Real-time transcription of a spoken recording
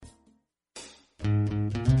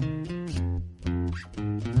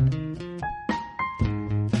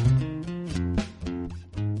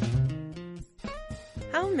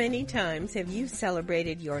many times have you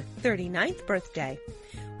celebrated your 39th birthday?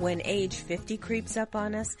 When age 50 creeps up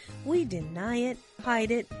on us, we deny it, hide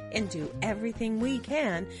it, and do everything we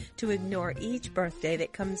can to ignore each birthday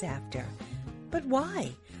that comes after. But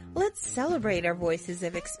why? Let's celebrate our voices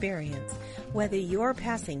of experience. Whether you're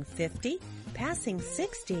passing 50, passing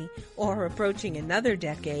 60, or approaching another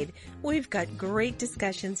decade, we've got great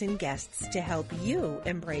discussions and guests to help you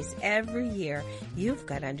embrace every year you've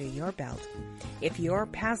got under your belt. If you're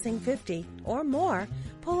passing 50 or more,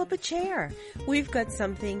 pull up a chair. We've got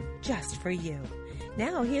something just for you.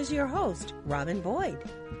 Now here's your host, Robin Boyd.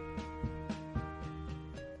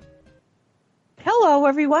 Hello,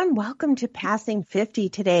 everyone. Welcome to Passing 50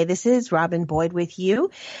 today. This is Robin Boyd with you.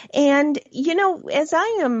 And, as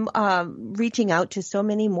I am reaching out to so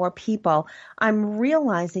many more people, I'm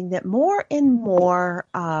realizing that more and more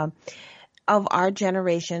of our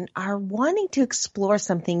generation are wanting to explore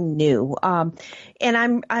something new. And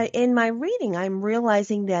in my reading, I'm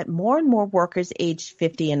realizing that more and more workers aged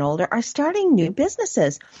 50 and older are starting new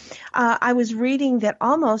businesses. I was reading that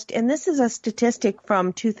and this is a statistic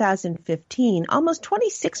from 2015, almost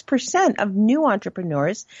 26% of new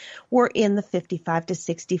entrepreneurs were in the 55 to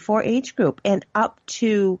 64 age group, and up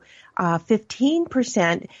to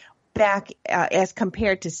 15% back as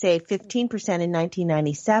compared to, say, 15% in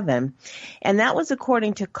 1997. And that was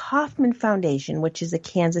according to Kauffman Foundation, which is a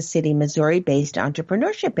Kansas City, Missouri-based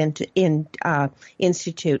entrepreneurship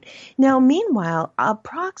institute. Now, meanwhile,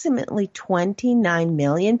 approximately 29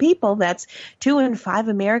 million people, that's 2 in 5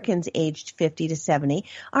 Americans aged 50 to 70,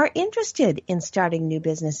 are interested in starting new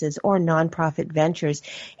businesses or nonprofit ventures.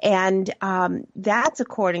 And that's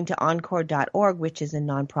according to Encore.org, which is a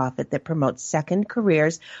nonprofit that promotes second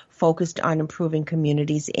careers focused on improving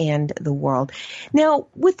communities and the world. Now,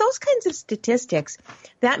 with those kinds of statistics,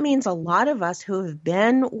 that means a lot of us who have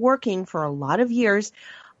been working for a lot of years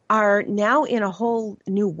are now in a whole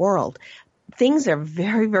new world. Things are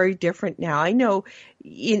very, very different now. I know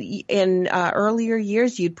in earlier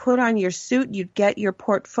years, you'd put on your suit, you'd get your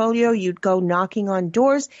portfolio, you'd go knocking on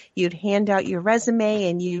doors, you'd hand out your resume,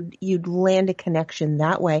 and you'd land a connection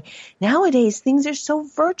that way. Nowadays, things are so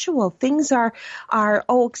virtual. Things are,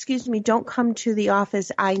 oh, excuse me, don't come to the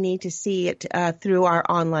office. I need to see it through our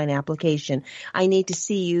online application. I need to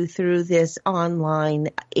see you through this online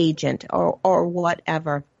agent or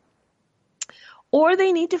whatever. Or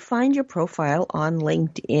they need to find your profile on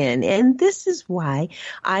LinkedIn. And this is why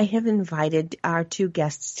I have invited our two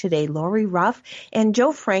guests today, Lori Ruff and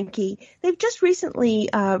Joe Franke. They've just recently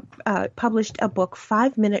published a book,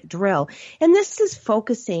 5-Minute Drill. And this is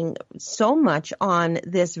focusing so much on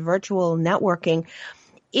this virtual networking.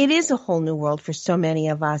 It is a whole new world for so many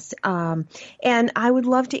of us. And I would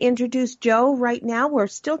love to introduce Joe right now. We're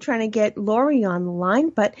still trying to get Lori on the line.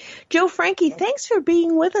 But Joe Franke, thanks for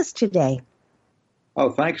being with us today. Oh,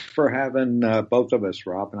 thanks for having both of us,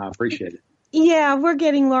 Rob, and I appreciate it. Yeah, we're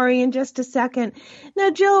getting Lori in just a second.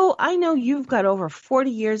 Now, Joe, I know you've got over 40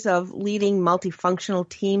 years of leading multifunctional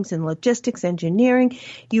teams in logistics engineering.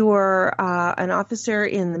 You were an officer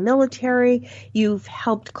in the military. You've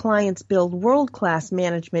helped clients build world-class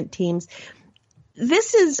management teams.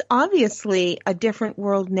 This is obviously a different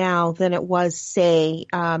world now than it was, say,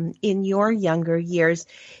 in your younger years.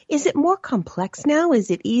 Is it more complex now?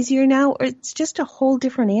 Is it easier now? Or it's just a whole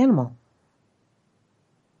different animal?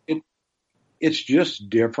 It's just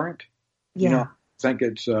different. Yeah. I think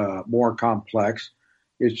it's more complex.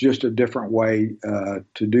 It's just a different way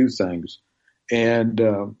to do things.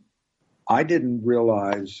 And I didn't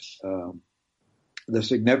realize the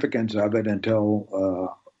significance of it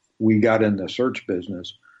until we got in the search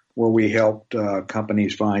business, where we helped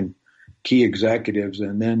companies find key executives.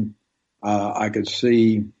 And then I could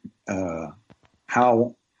see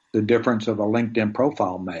how the difference of a LinkedIn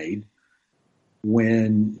profile made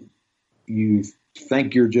when you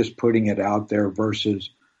think you're just putting it out there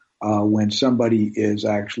versus when somebody is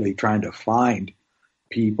actually trying to find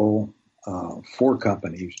people for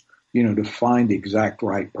companies, to find the exact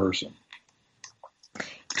right person.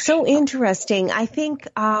 So interesting. I think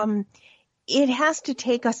it has to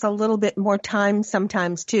take us a little bit more time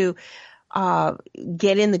sometimes to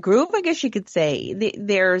get in the groove, I guess you could say.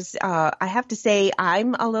 I have to say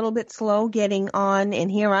I'm a little bit slow getting on, and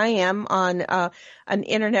here I am on an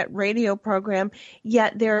internet radio program,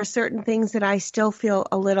 yet there are certain things that I still feel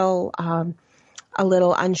a little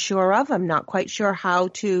unsure of. I'm not quite sure how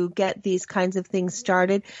to get these kinds of things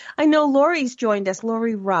started. I know Lori's joined us,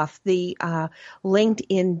 Lori Ruff, the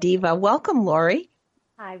LinkedIn diva. Welcome, Lori.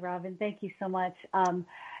 Hi, Robin. Thank you so much. I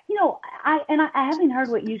having heard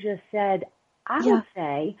what you just said, I would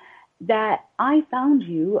say that I found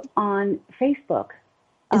you on Facebook.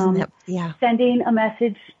 Isn't that, yeah. Sending a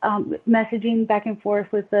message, messaging back and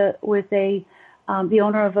forth with the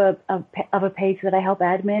owner of a page that I help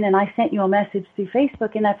admin, and I sent you a message through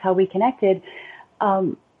Facebook, and that's how we connected.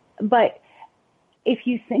 But if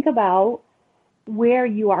you think about where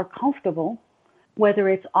you are comfortable, whether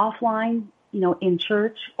it's offline, in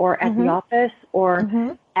church or at the office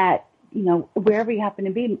or at, wherever you happen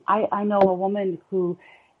to be. I know a woman who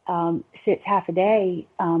sits half a day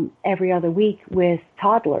every other week with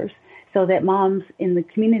toddlers so that moms in the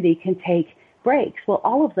community can take breaks. Well,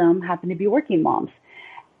 all of them happen to be working moms.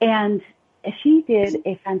 And she did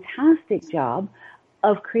a fantastic job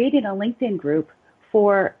of creating a LinkedIn group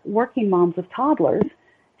for working moms of toddlers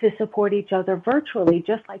to support each other virtually,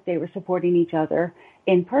 just like they were supporting each other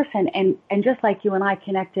in person. And just like you and I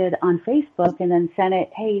connected on Facebook and then sent it,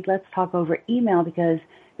 hey, let's talk over email because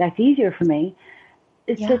that's easier for me.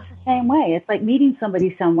 It's just the same way. It's like meeting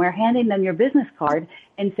somebody somewhere, handing them your business card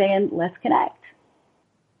and saying, let's connect.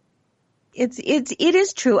 It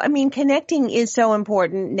is true. I mean, connecting is so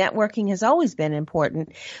important. Networking has always been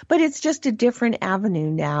important, but it's just a different avenue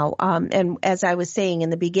now. And as I was saying in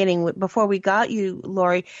the beginning, before we got you,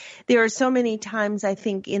 Lori, there are so many times I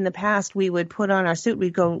think in the past we would put on our suit,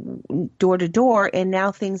 we'd go door to door, and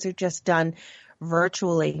now things are just done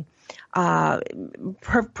virtually.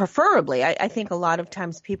 Preferably, I think a lot of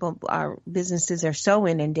times businesses are so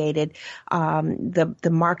inundated. The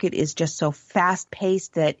market is just so fast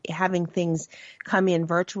paced that having things come in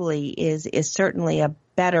virtually is certainly a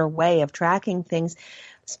better way of tracking things.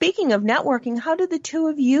 Speaking of networking, how did the two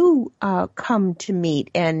of you come to meet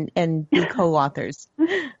and be co-authors?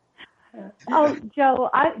 Oh, Joe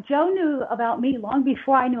knew about me long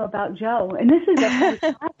before I knew about Joe. And this is a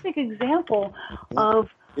fantastic example of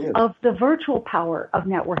the virtual power of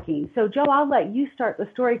networking. So, Joe, I'll let you start the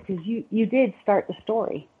story because you did start the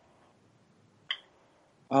story.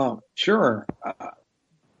 Sure.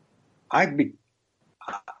 I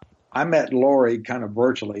met Lori kind of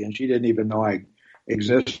virtually, and she didn't even know I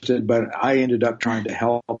existed, but I ended up trying to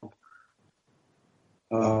help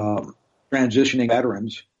transitioning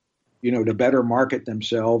veterans, to better market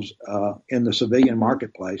themselves in the civilian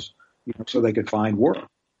marketplace, so they could find work.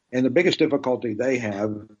 And the biggest difficulty they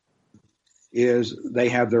have is they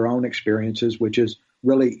have their own experiences, which is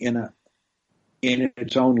really in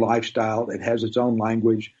its own lifestyle. It has its own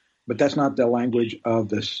language, but that's not the language of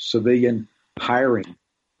the civilian hiring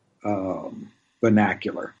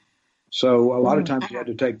vernacular. So a lot of times you had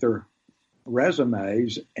to take their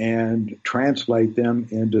resumes and translate them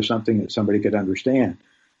into something that somebody could understand.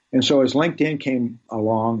 And so as LinkedIn came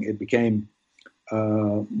along, it became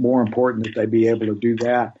more important that they be able to do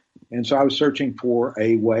that. And so I was searching for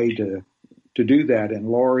a way to do that. And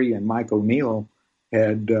Lori and Mike O'Neill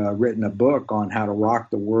had written a book on how to rock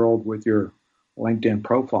the world with your LinkedIn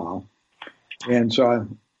profile. And so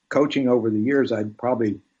I'm coaching over the years. I'd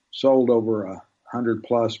probably sold over 100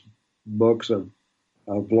 plus books of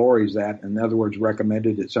Lori's that, in other words,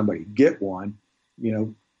 recommended that somebody get one,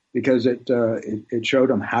 because it showed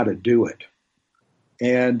them how to do it.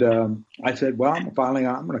 And I said, well, I'm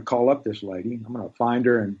going to call up this lady. I'm going to find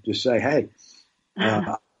her and just say, hey,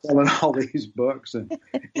 I'm selling all these books. And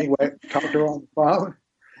anyway, talked to her on the phone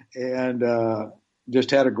and just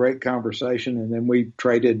had a great conversation. And then we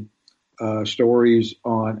traded stories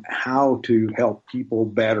on how to help people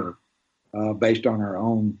better based on our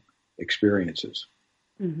own experiences.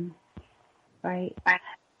 Mm-hmm. Right.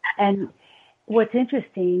 And what's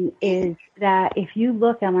interesting is that if you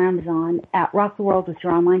look on Amazon at Rock the World with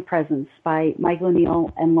Your Online Presence by Mike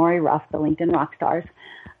O'Neill and Lori Ruff, the LinkedIn rock stars,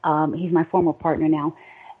 he's my former partner now,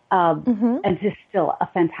 and just still a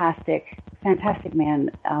fantastic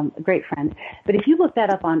man, a great friend. But if you look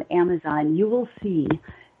that up on Amazon, you will see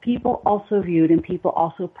people also viewed and people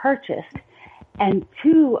also purchased. And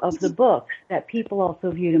two of the books that people also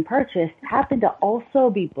viewed and purchased happen to also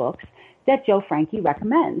be books that Joe Franke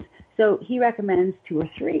recommends. So he recommends 2 or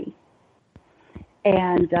 3.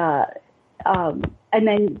 And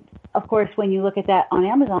then, of course, when you look at that on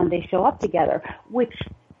Amazon, they show up together, which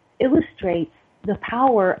illustrates the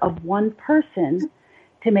power of one person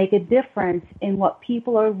to make a difference in what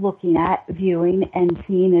people are looking at, viewing, and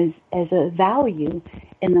seeing as a value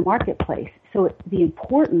in the marketplace. So the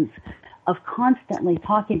importance of constantly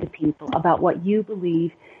talking to people about what you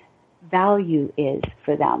believe value is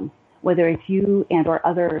for them, whether it's you and or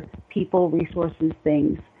other people, resources,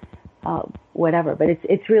 things, whatever. But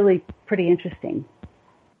it's really pretty interesting.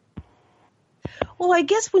 Well, I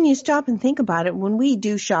guess when you stop and think about it, when we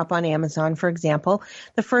do shop on Amazon, for example,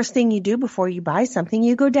 the first thing you do before you buy something,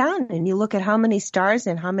 you go down and you look at how many stars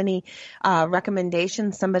and how many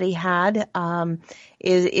recommendations somebody had.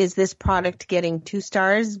 Is this product getting 2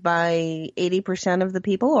 stars by 80% of the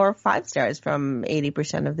people or 5 stars from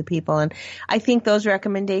 80% of the people? And I think those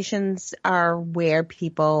recommendations are where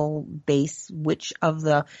people base which of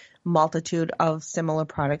the multitude of similar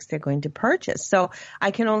products they're going to purchase. So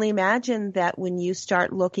I can only imagine that when you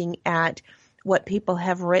start looking at what people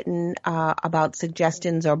have written about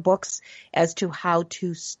suggestions or books as to how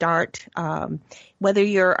to start, whether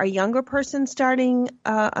you're a younger person starting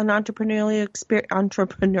an entrepreneurial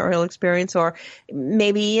experience, or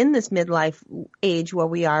maybe in this midlife age where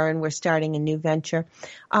we are and we're starting a new venture.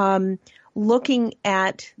 Looking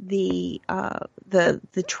at the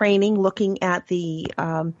training, looking at the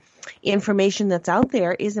information that's out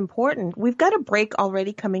there is important. We've got a break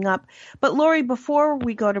already coming up, but Lori, before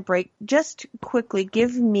we go to break, just quickly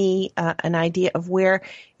give me an idea of where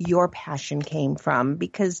your passion came from,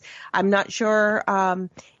 because I'm not sure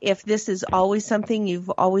if this is always something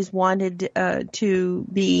you've always wanted to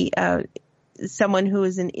be someone who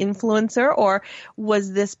is an influencer, or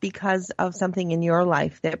was this because of something in your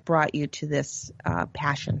life that brought you to this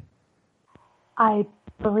passion? I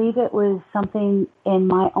believe it was something in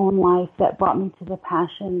my own life that brought me to the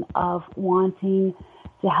passion of wanting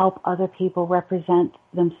to help other people represent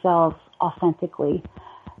themselves authentically.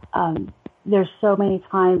 There's so many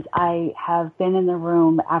times I have been in the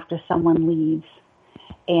room after someone leaves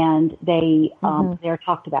and they're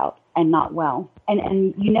talked about and not well.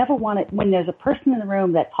 And you never want it when there's a person in the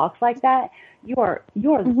room that talks like that. You're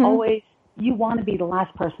always, you want to be the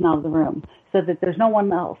last person out of the room so that there's no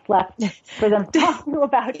one else left for them to talk to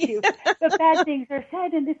about you. The bad things are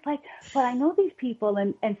said, and it's like, but I know these people,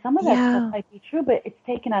 and some of that stuff might be true, but it's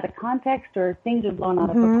taken out of context or things are blown out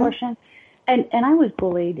of proportion. And I was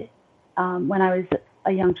bullied when I was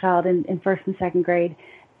a young child in first and second grade.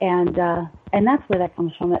 And that's where that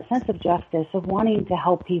comes from, that sense of justice, of wanting to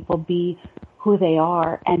help people be who they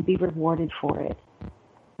are and be rewarded for it.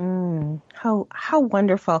 How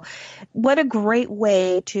wonderful. What a great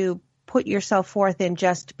way to put yourself forth and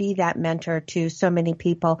just be that mentor to so many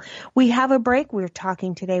people. We have a break. We're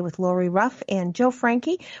talking today with Lori Ruff and Joe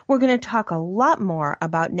Franke. We're going to talk a lot more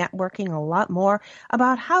about networking, a lot more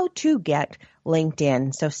about how to get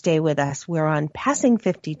LinkedIn. So stay with us. We're on Passing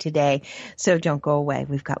 50 today, so don't go away.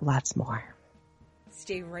 We've got lots more.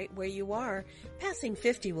 Stay right where you are. Passing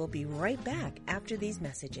 50 will be right back after these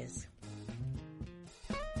messages.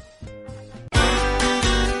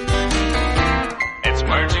 It's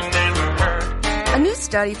words you never heard. A new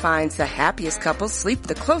study finds the happiest couples sleep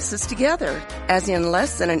the closest together, as in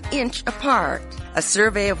less than an inch apart. A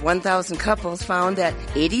survey of 1,000 couples found that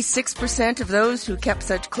 86% of those who kept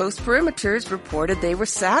such close perimeters reported they were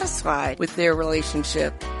satisfied with their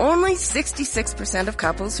relationship. Only 66% of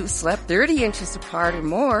couples who slept 30 inches apart or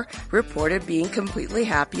more reported being completely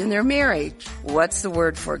happy in their marriage. What's the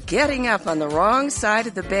word for getting up on the wrong side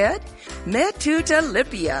of the bed?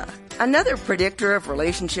 Metutalipia. Another predictor of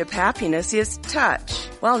relationship happiness is touch.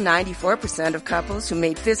 While 94% of couples who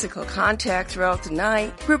made physical contact throughout the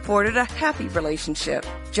night reported a happy relationship,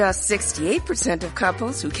 just 68% of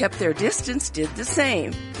couples who kept their distance did the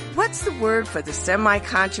same. What's the word for the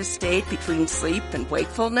semi-conscious state between sleep and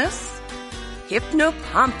wakefulness?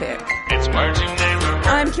 Hypnopompic. It's words you never heard.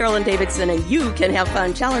 I'm Carolyn Davidson, and you can have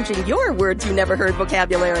fun challenging your words you never heard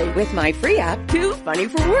vocabulary with my free app, Too Funny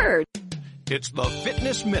for Words. It's the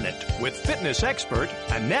Fitness Minute with fitness expert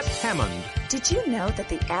Annette Hammond. Did you know that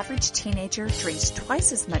the average teenager drinks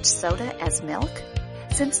twice as much soda as milk?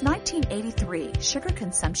 Since 1983, sugar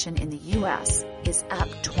consumption in the U.S. is up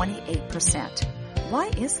 28%. Why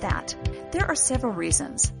is that? There are several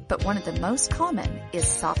reasons, but one of the most common is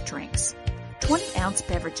soft drinks. 20-ounce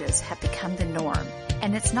beverages have become the norm,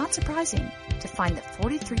 and it's not surprising to find that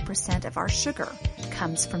 43% of our sugar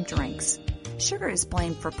comes from drinks. Sugar is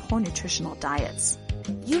blamed for poor nutritional diets.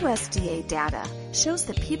 USDA data shows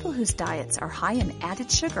that people whose diets are high in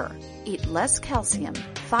added sugar eat less calcium,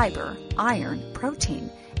 fiber, iron,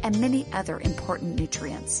 protein, and many other important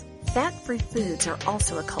nutrients. Fat-free foods are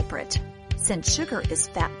also a culprit. Since sugar is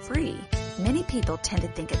fat-free, many people tend to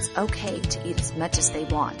think it's okay to eat as much as they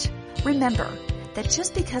want. Remember that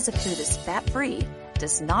just because a food is fat-free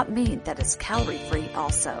does not mean that it's calorie-free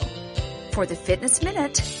also. For the Fitness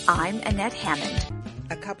Minute, I'm Annette Hammond.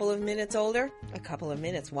 A couple of minutes older, a couple of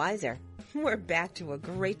minutes wiser. We're back to a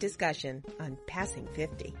great discussion on Passing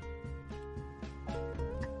 50.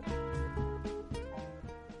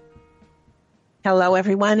 Hello,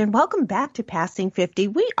 everyone, and welcome back to Passing 50.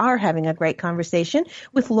 We are having a great conversation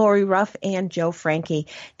with Lori Ruff and Joe Franke.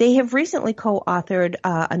 They have recently co-authored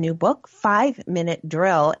a new book, 5-Minute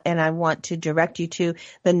Drill, and I want to direct you to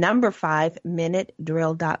the number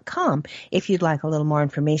 5minutedrill.com if you'd like a little more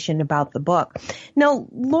information about the book. Now,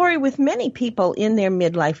 Lori, with many people in their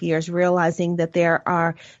midlife years realizing that they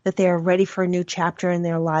are ready for a new chapter in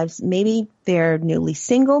their lives, maybe they're newly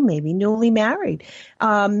single, maybe newly married,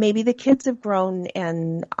 maybe the kids have grown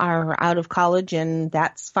and are out of college and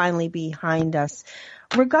that's finally behind us.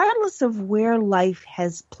 Regardless of where life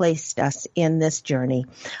has placed us in this journey,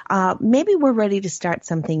 maybe we're ready to start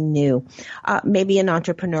something new, maybe an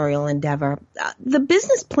entrepreneurial endeavor. The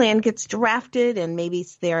business plan gets drafted and maybe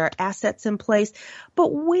there are assets in place, but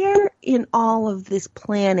where in all of this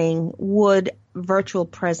planning would virtual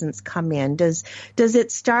presence come in? Does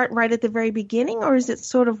it start right at the very beginning, or is it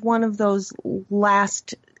sort of one of those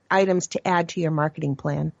last items to add to your marketing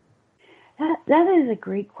plan? That is a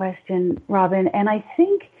great question, Robin. And I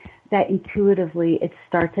think that intuitively it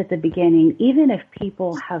starts at the beginning, even if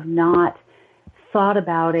people have not thought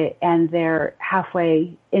about it and they're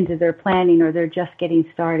halfway into their planning or they're just getting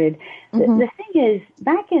started. Mm-hmm. The thing is,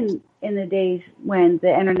 back in the days when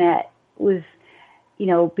the internet was,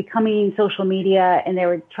 becoming social media and they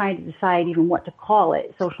were trying to decide even what to call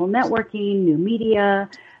it, social networking, new media,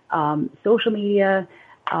 social media,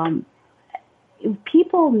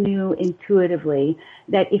 people knew intuitively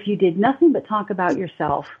that if you did nothing but talk about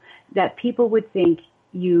yourself, that people would think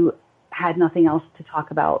you had nothing else to talk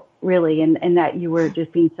about, really, and that you were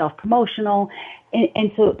just being self-promotional.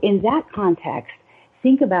 And so in that context,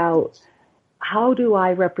 think about, how do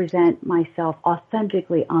I represent myself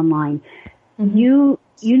authentically online? Mm-hmm. You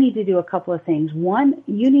need to do a couple of things. One,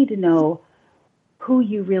 you need to know who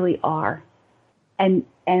you really are and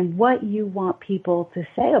what you want people to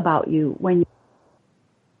say about you when you.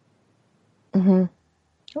 Mm-hmm.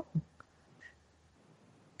 Oh.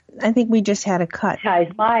 I think we just had a cut.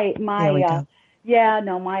 Guys, my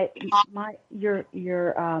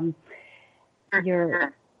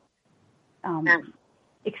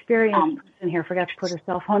experienced person here forgot to put her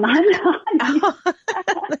cell phone on.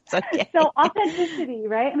 That's okay. So authenticity,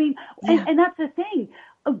 right? I mean, and that's the thing.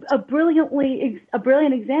 A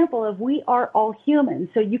brilliant example of, we are all human.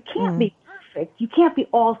 So you can't be perfect. You can't be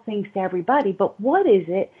all things to everybody. But what is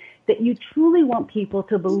it that you truly want people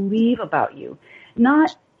to believe about you?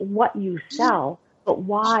 Not what you sell, but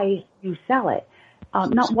why you sell it.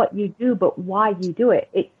 Not what you do, but why you do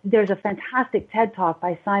it. There's a fantastic TED Talk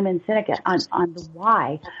by Simon Sinek on the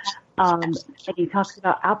why. And he talks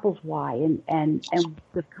about Apple's why and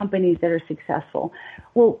the companies that are successful.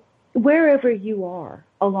 Well, wherever you are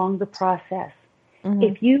along the process, mm-hmm.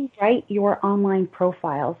 if you write your online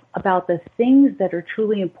profiles about the things that are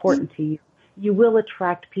truly important to you, you will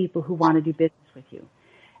attract people who want to do business with you.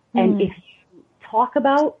 Mm-hmm. And if you talk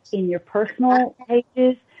about in your personal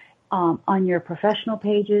pages, on your professional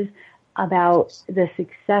pages, about the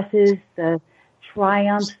successes, the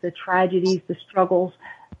triumphs, the tragedies, the struggles,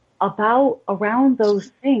 around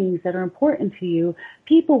those things that are important to you,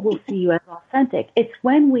 people will see you as authentic. It's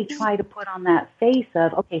when we try to put on that face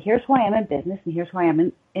of, okay, here's who I am in business and here's who I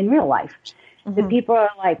am in real life. Mm-hmm. The people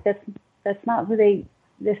are like, that's not who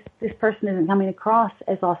this person isn't coming across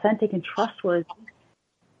as authentic and trustworthy,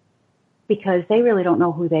 because they really don't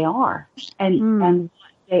know who they are and what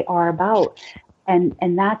they are about. And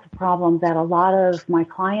that's a problem that a lot of my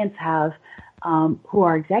clients have, who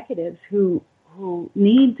are executives who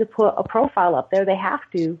need to put a profile up there. They have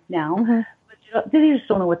to now, mm-hmm. but they just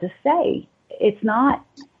don't know what to say. It's not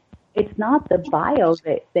the bio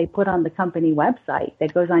that they put on the company website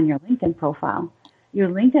that goes on your LinkedIn profile. Your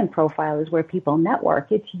LinkedIn profile is where people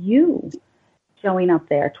network. It's you showing up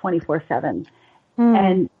there 24/7.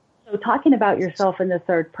 And so talking about yourself in the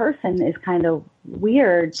third person is kind of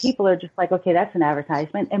weird. People are just like, okay, that's an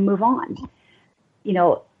advertisement, and move on.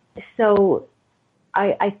 So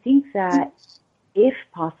I think that if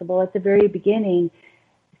possible, at the very beginning,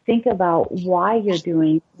 think about why you're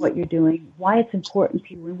doing what you're doing, why it's important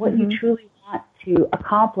to you, and what mm-hmm. you truly want to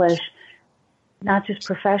accomplish, not just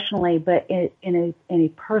professionally, but in a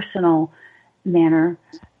personal manner.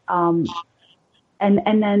 And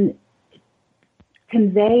then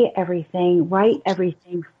convey everything, write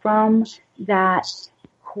everything from that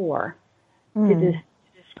core to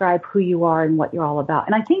describe who you are and what you're all about.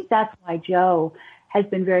 And I think that's why Joe has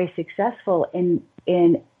been very successful in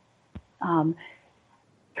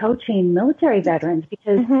coaching military veterans,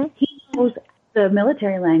 because mm-hmm. he knows the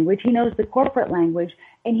military language, he knows the corporate language,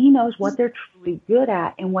 and he knows what they're truly good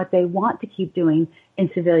at and what they want to keep doing in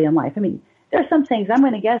civilian life. I mean, there are some things I'm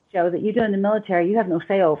going to guess, Joe, that you do in the military you have no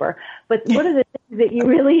say over. But what are the things that you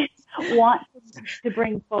really want to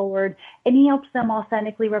bring forward? And he helps them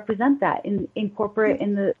authentically represent that in corporate,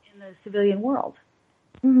 in the civilian world.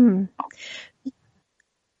 Mm-hmm.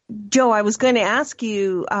 Joe, I was going to ask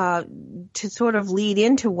you to sort of lead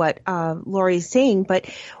into what Lori's saying, but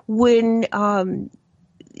when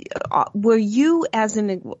were you,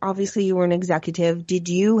 obviously you were an executive, did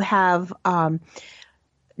you have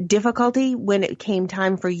difficulty when it came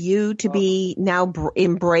time for you to be now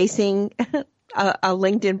embracing a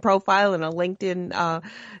LinkedIn profile and a LinkedIn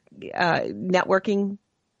networking?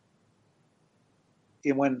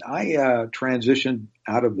 When I transitioned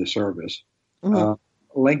out of the service,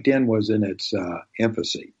 Mm-hmm. LinkedIn was in its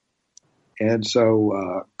infancy. And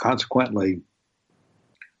so consequently,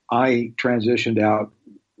 I transitioned out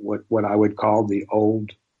what I would call the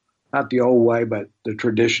old, not the old way, but the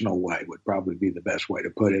traditional way would probably be the best way to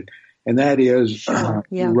put it. And that is,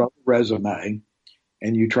 you wrote a resume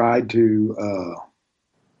and you tried to,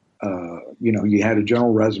 you had a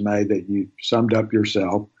general resume that you summed up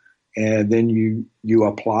yourself, and then you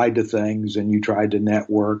applied to things and you tried to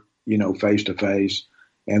network, face to face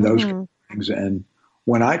and those kind of things. And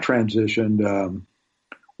when I transitioned,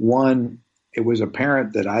 it was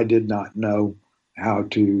apparent that I did not know how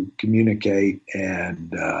to communicate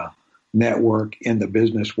and network in the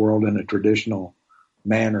business world in a traditional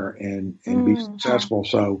manner and be successful.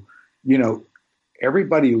 So,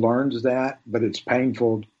 everybody learns that, but it's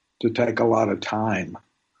painful to take a lot of time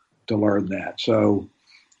to learn that. So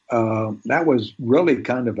that was really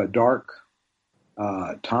kind of a dark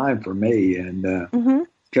time for me. And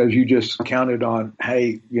because you just counted on,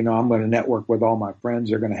 hey, I'm going to network with all my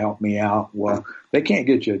friends. They're going to help me out. Well, they can't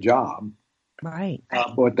get you a job. Right.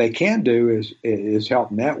 What they can do is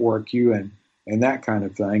help network you and that kind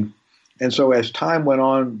of thing. And so as time went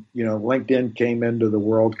on, LinkedIn came into the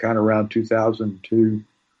world kind of around 2002.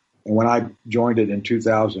 And when I joined it in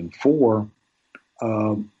 2004,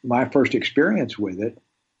 my first experience with it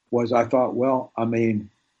was I thought, well,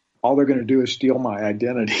 all they're going to do is steal my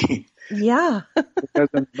identity. Yeah. Because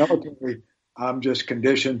in the military, I'm just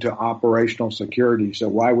conditioned to operational security. So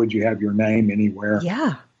why would you have your name anywhere?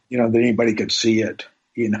 Yeah. That anybody could see it,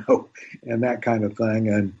 and that kind of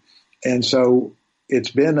thing. And so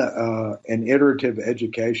it's been an iterative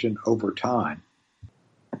education over time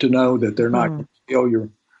to know that they're not going to steal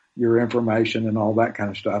your information and all that kind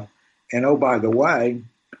of stuff. And oh, by the way,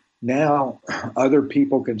 now other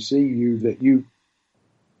people can see you that you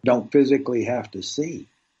don't physically have to see.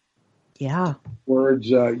 Yeah. Words,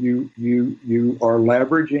 you are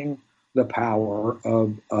leveraging the power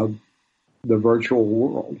of the virtual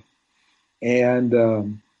world,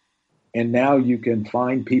 and now you can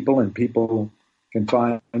find people, and people can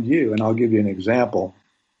find you. And I'll give you an example.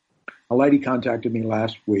 A lady contacted me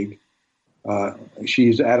last week.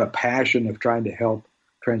 She's at a passion of trying to help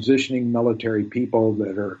transitioning military people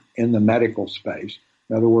that are in the medical space.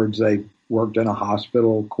 In other words, they worked in a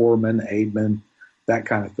hospital, corpsman, aidman, that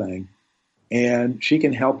kind of thing. And she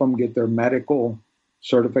can help them get their medical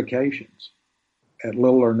certifications at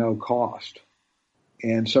little or no cost.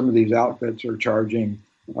 And some of these outfits are charging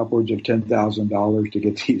upwards of $10,000 to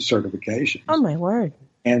get these certifications. Oh, my word.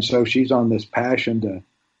 And so she's on this passion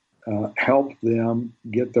to help them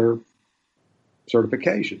get their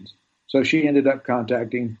certifications. So she ended up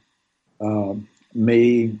contacting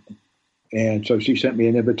me, and so she sent me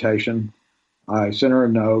an invitation. I sent her a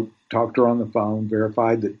note, talked to her on the phone,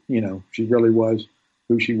 verified that, she really was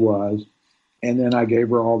who she was. And then I gave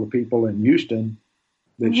her all the people in Houston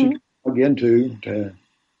that she could plug into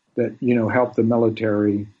that help the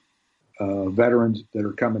military veterans that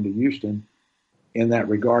are coming to Houston in that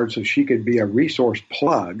regard, so she could be a resource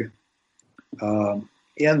plug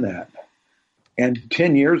in that. And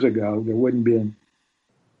 10 years ago, there wouldn't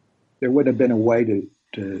have been a way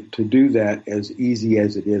to do that as easy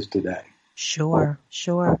as it is today. Sure.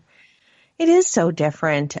 It is so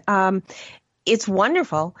different. It's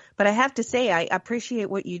wonderful, but I have to say I appreciate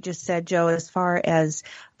what you just said, Joe, as far as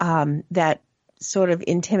that sort of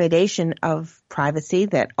intimidation of privacy,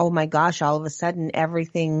 that, oh my gosh, all of a sudden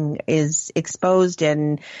everything is exposed,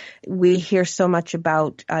 and we hear so much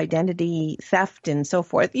about identity theft and so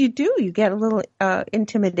forth. You get a little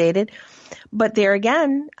intimidated, but there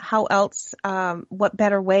again, how else, what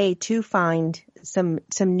better way to find some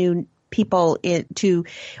new people to,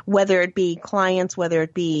 whether it be clients, whether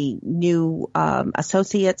it be new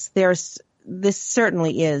associates. This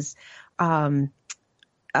certainly is a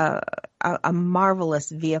marvelous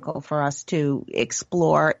vehicle for us to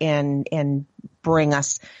explore and bring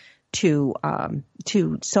us to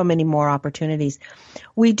so many more opportunities.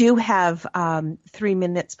 We do have 3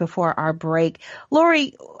 minutes before our break.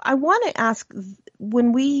 Lori, I want to ask,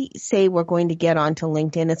 when we say we're going to get onto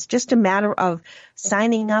LinkedIn, it's just a matter of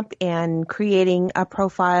signing up and creating a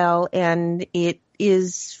profile, and it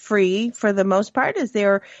is free for the most part. Is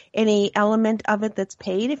there any element of it that's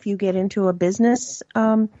paid if you get into a business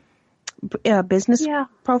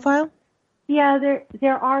profile? Yeah,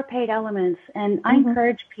 there are paid elements, and I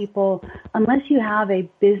encourage people, unless you have a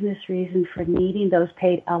business reason for needing those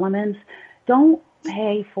paid elements, don't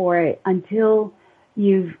pay for it until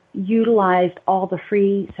you've utilized all the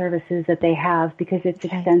free services that they have, because it's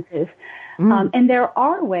extensive. And there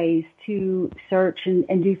are ways to search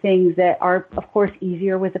and do things that are, of course,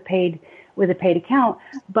 easier with a paid account,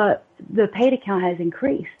 but the paid account has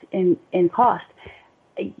increased in cost.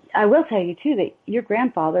 I will tell you, too, that you're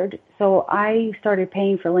grandfathered. So I started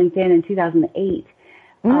paying for LinkedIn in 2008.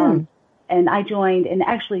 And I joined, and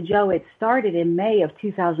actually, Joe, it started in May of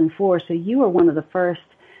 2004. So you were one of the first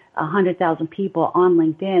 100,000 people on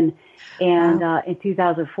LinkedIn and in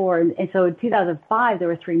 2004. And so in 2005, there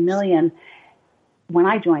were 3 million when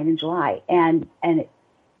I joined in July. And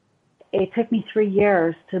it took me 3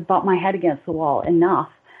 years to bump my head against the wall enough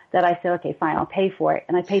that I said, okay, fine, I'll pay for it.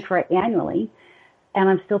 And I paid for it annually, and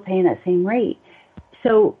I'm still paying that same rate.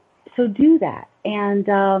 So do that. And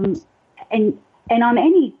on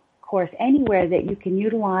any course, anywhere that you can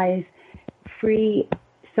utilize free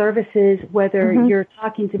services, whether you're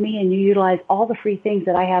talking to me and you utilize all the free things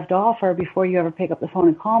that I have to offer before you ever pick up the phone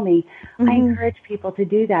and call me, I encourage people to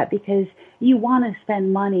do that, because you want to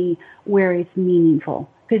spend money where it's meaningful,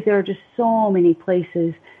 because there are just so many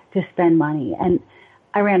places to spend money. And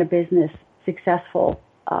I ran a business, successful,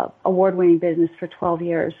 award-winning business for 12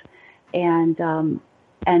 years. And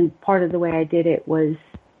part of the way I did it was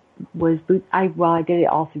I did it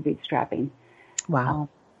all through bootstrapping. Wow.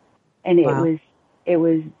 And it was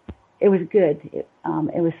good.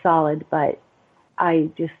 It was solid, but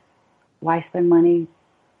why spend money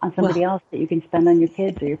on somebody else that you can spend on your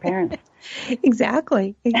kids or your parents?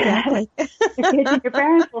 Exactly. Your kids and your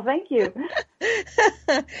parents, well, thank you.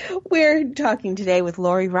 We're talking today with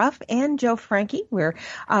Lori Ruff and Joe Franke. We're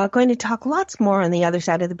going to talk lots more on the other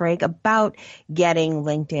side of the break about getting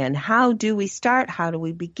LinkedIn. How do we start? How do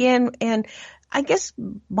we begin? And I guess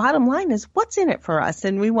bottom line is, what's in it for us?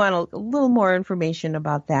 And we want a little more information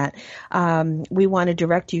about that. We want to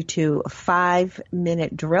direct you to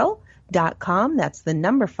 5minutedrill.com. That's the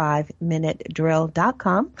number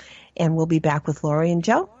 5minutedrill.com. And we'll be back with Lori and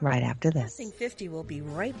Joe right after this. Passing 50 will be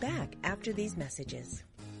right back after these messages.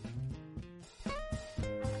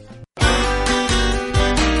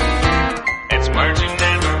 It's Marching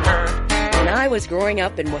Never Hurt. When I was growing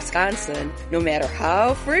up in Wisconsin, no matter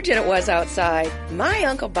how frigid it was outside, my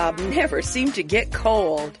Uncle Bob never seemed to get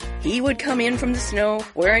cold. He would come in from the snow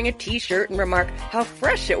wearing a t-shirt and remark how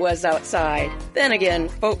fresh it was outside. Then again,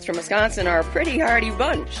 folks from Wisconsin are a pretty hardy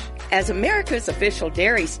bunch. As America's official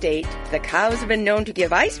dairy state, the cows have been known to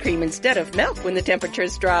give ice cream instead of milk when the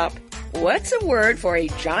temperatures drop. What's a word for a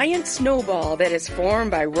giant snowball that is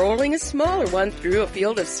formed by rolling a smaller one through a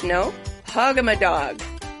field of snow? Hog-a-ma-dog.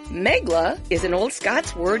 Megla is an old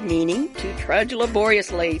Scots word meaning to trudge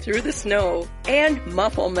laboriously through the snow. And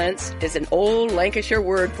mufflements is an old Lancashire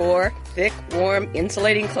word for thick, warm,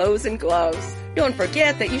 insulating clothes and gloves. Don't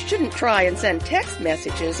forget that you shouldn't try and send text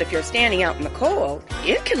messages if you're standing out in the cold.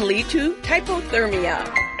 It can lead to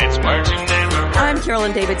hypothermia. It's Marching Never Hurt. I'm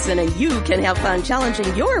Carolyn Davidson, and you can have fun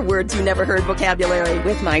challenging your words you never heard vocabulary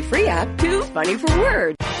with my free app, Too Funny for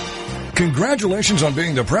Words. Congratulations on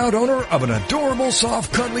being the proud owner of an adorable,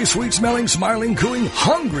 soft, cuddly, sweet-smelling, smiling, cooing,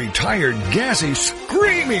 hungry, tired, gassy,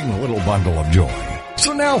 screaming little bundle of joy.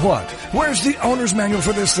 So now what? Where's the owner's manual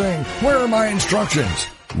for this thing? Where are my instructions?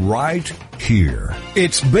 Right here.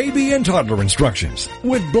 It's Baby and Toddler Instructions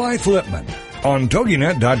with Blythe Lipman on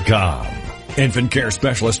TogiNet.com. Infant care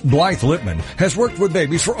specialist Blythe Lipman has worked with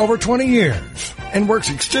babies for over 20 years and works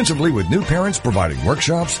extensively with new parents, providing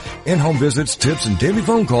workshops, in-home visits, tips, and daily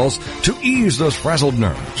phone calls to ease those frazzled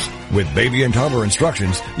nerves. With Baby and Toddler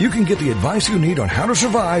Instructions, you can get the advice you need on how to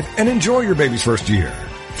survive and enjoy your baby's first year.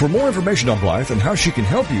 For more information on Blythe and how she can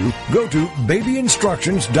help you, go to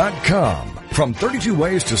babyinstructions.com. From 32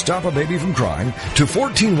 ways to stop a baby from crying to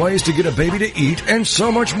 14 ways to get a baby to eat and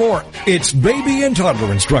so much more. It's Baby and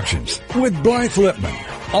Toddler Instructions with Blythe Lipman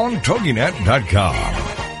on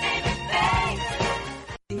TogiNet.com.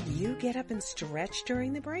 Did you get up and stretch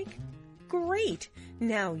during the break? Great!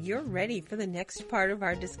 Now you're ready for the next part of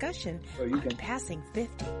our discussion on Passing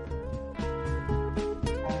 50.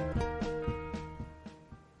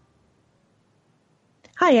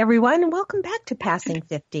 Hi, everyone, and welcome back to Passing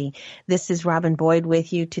 50. This is Robin Boyd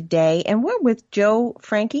with you today, and we're with Joe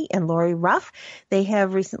Franke and Lori Ruff. They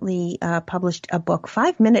have recently published a book,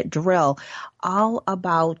 5-Minute Drill, all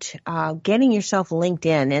about getting yourself linked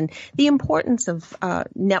in and the importance of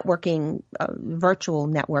networking, virtual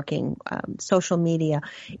networking, social media.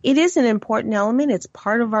 It is an important element. It's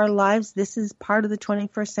part of our lives. This is part of the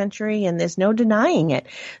 21st century, and there's no denying it.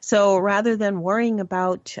 So rather than worrying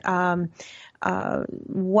about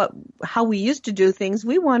how we used to do things,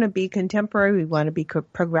 we want to be contemporary, we want to be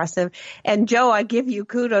progressive. And Joe, I give you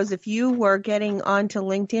kudos. If you were getting onto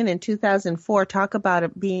LinkedIn in 2004, talk about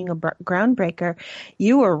it being a groundbreaker.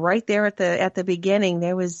 You were right there at the beginning.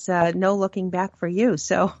 There was no looking back for you.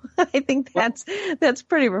 So I think that's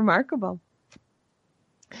pretty remarkable.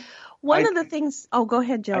 One of the things. Oh, go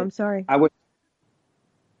ahead, Joe. I'm sorry. I was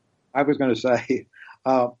going to say.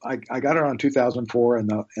 I got it on 2004, and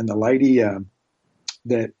the lady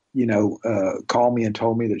that called me and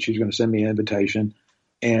told me that she was going to send me an invitation,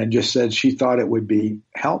 and just said she thought it would be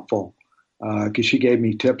helpful because she gave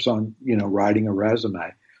me tips on writing a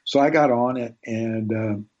resume. So I got on it,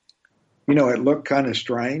 and it looked kind of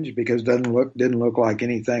strange because it didn't look like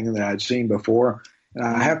anything that I'd seen before. And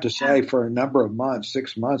I have to say, for a number of months,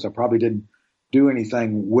 6 months, I probably didn't do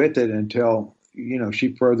anything with it until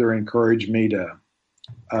she further encouraged me to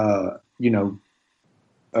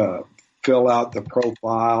fill out the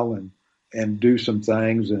profile and do some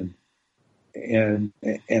things, and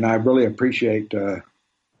I really appreciate her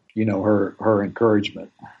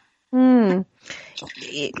encouragement. One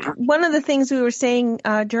of the things we were saying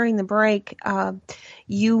during the break,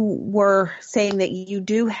 you were saying that you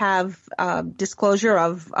do have disclosure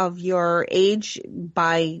of your age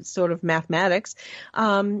by sort of mathematics.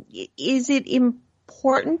 Is it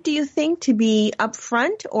important, do you think, to be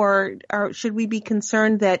upfront, or should we be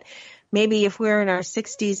concerned that maybe if we're in our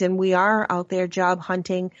 60s and we are out there job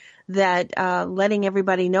hunting, that letting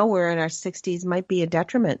everybody know we're in our 60s might be a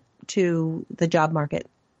detriment to the job market?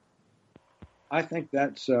 I think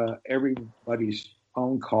that's everybody's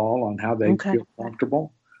own call on how they feel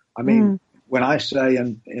comfortable. I mean, when I say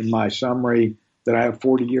in my summary that I have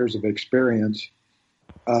 40 years of experience,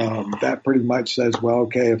 that pretty much says, well,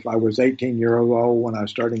 okay, if I was 18 years old when I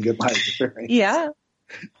started to get my experience,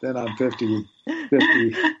 then I'm 58,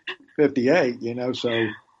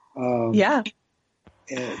 so,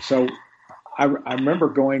 And so I remember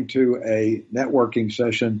going to a networking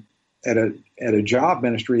session at a job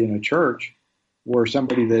ministry in a church where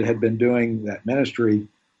somebody that had been doing that ministry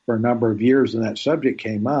for a number of years and that subject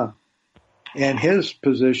came up. And his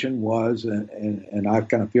position was, and I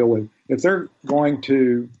kind of feel with, if they're going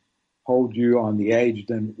to hold you on the age,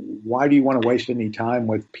 then why do you want to waste any time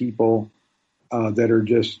with people that are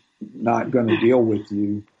just not going to deal with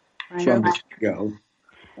you from the get-go?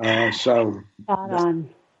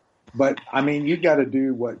 But I mean, you got to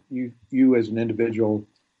do what you as an individual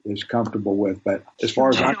is comfortable with. But as far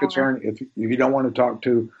as I'm concerned, if you don't want to talk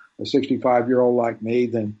to a 65-year-old like me,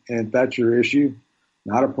 then and if that's your issue,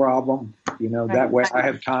 not a problem. That way I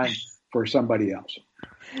have time for somebody else.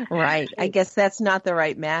 Right. I guess that's not the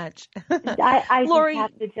right match. I Lori,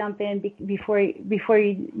 just have to jump in before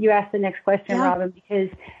you ask the next question, Robin, because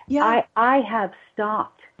I have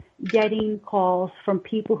stopped getting calls from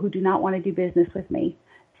people who do not want to do business with me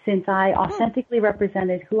since I authentically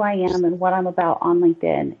represented who I am and what I'm about on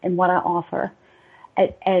LinkedIn and what I offer.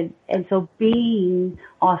 And so being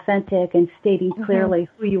authentic and stating clearly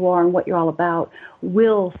who you are and what you're all about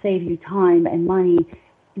will save you time and money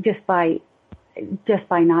just by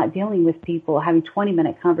not dealing with people, having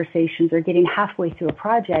 20-minute conversations or getting halfway through a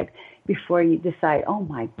project before you decide, oh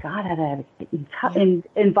my God, I have to get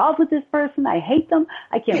involved with this person. I hate them.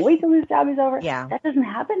 I can't wait till this job is over. Yeah. That doesn't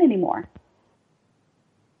happen anymore.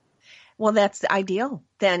 Well, that's ideal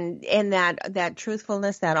then, and that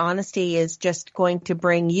truthfulness, that honesty is just going to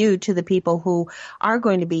bring you to the people who are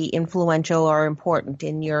going to be influential or important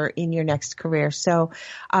in your next career. So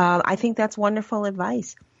I think that's wonderful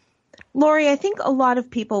advice. Lori, I think a lot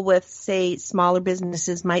of people with, say, smaller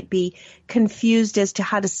businesses might be confused as to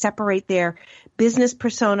how to separate their business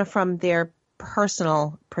persona from their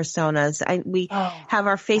personal personas. We have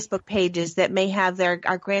our Facebook pages that may have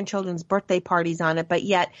our grandchildren's birthday parties on it, but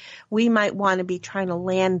yet we might want to be trying to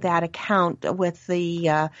land that account with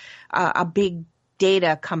a big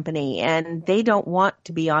data company, and they don't want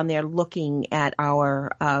to be on there looking at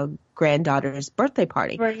our granddaughter's birthday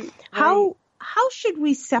party. Right. How should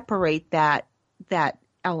we separate that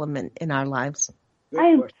element in our lives? I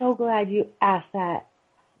am so glad you asked that.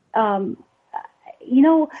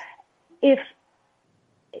 If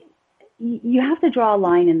you have to draw a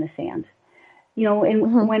line in the sand,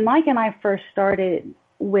 when Mike and I first started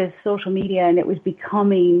with social media and it was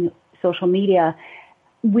becoming social media,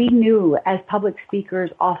 we knew as public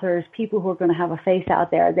speakers, authors, people who are going to have a face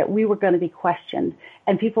out there, that we were going to be questioned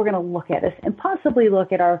and people were going to look at us and possibly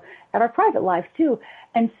look at our private lives too.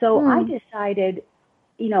 And so I decided,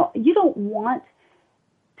 you don't want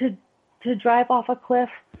to drive off a cliff.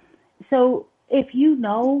 So if you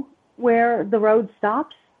know where the road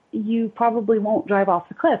stops, you probably won't drive off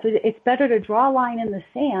the cliff. It's better to draw a line in the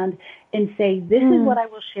sand and say, this is what I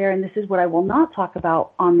will share and this is what I will not talk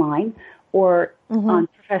about online or on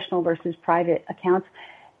professional versus private accounts,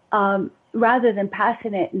 rather than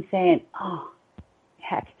passing it and saying, oh,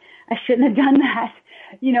 heck, I shouldn't have done that.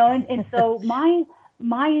 And so my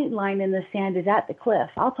line in the sand is at the cliff.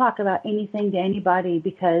 I'll talk about anything to anybody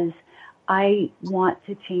because I want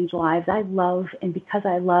to change lives. I love, and because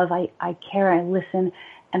I love, I care, I listen,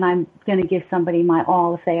 and I'm going to give somebody my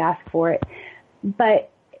all if they ask for it. But,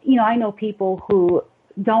 I know people who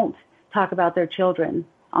don't talk about their children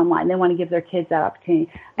online. They want to give their kids that opportunity.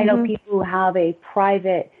 I know people who have a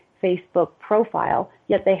private Facebook profile,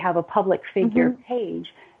 yet they have a public figure page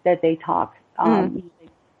that they talk,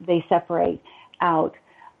 they separate out.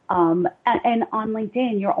 And on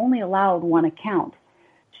LinkedIn, you're only allowed one account.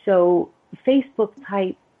 So Facebook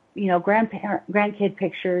type, grandkid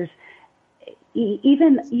pictures,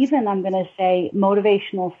 even I'm going to say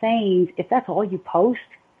motivational sayings, if that's all you post,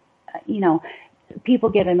 people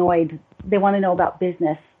get annoyed. They want to know about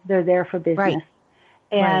business. They're there for business. Right.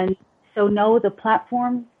 And so know the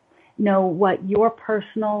platform, know what your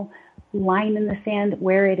personal line in the sand,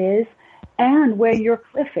 where it is, and where your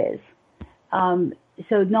cliff is.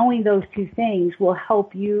 So knowing those two things will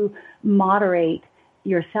help you moderate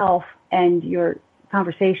yourself and your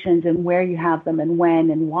conversations and where you have them and when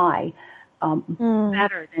and why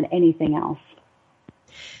better than anything else.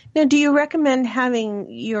 Now, do you recommend having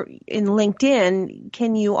in LinkedIn,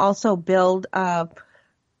 can you also build a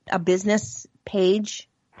business page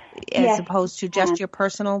as opposed to just your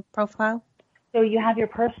personal profile? So you have your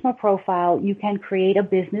personal profile. You can create a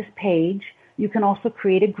business page. You can also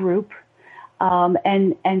create a group.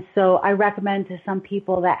 And so I recommend to some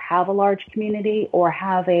people that have a large community or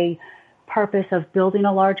have a purpose of building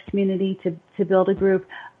a large community to build a group.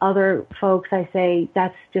 Other folks, I say,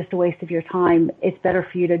 that's just a waste of your time. It's better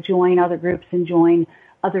for you to join other groups and join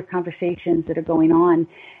other conversations that are going on.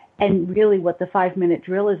 And really what the 5-minute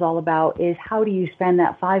drill is all about is how do you spend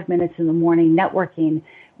that 5 minutes in the morning networking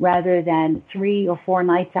rather than 3 or 4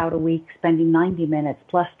 nights out a week spending 90 minutes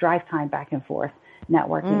plus drive time back and forth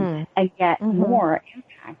networking and get more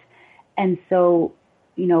impact. And so,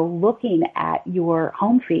 looking at your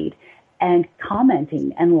home feed and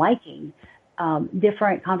commenting and liking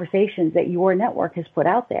different conversations that your network has put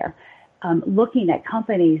out there, looking at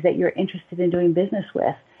companies that you're interested in doing business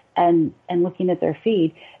with and looking at their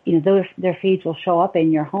feed, their feeds will show up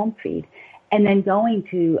in your home feed. And then going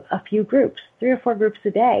to a few groups, 3 or 4 groups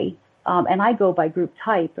a day. And I go by group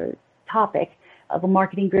type or topic, the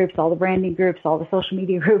marketing groups, all the branding groups, all the social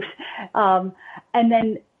media groups. And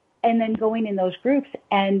then going in those groups,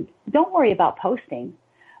 and don't worry about posting.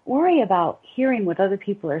 Worry about hearing what other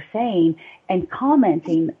people are saying and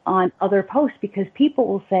commenting on other posts, because people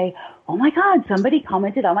will say, oh my God, somebody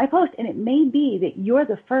commented on my post. And it may be that you're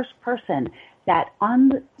the first person that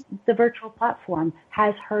on the virtual platform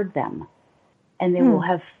has heard them, and they will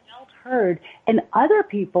have felt heard, and other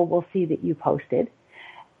people will see that you posted,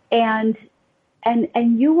 and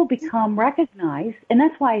you will become recognized. And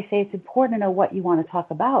that's why I say it's important to know what you want to talk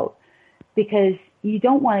about, because you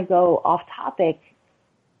don't want to go off topic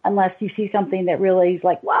unless you see something that really is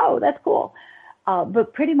like, wow, that's cool.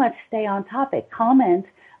 But pretty much stay on topic. Comment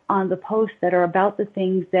on the posts that are about the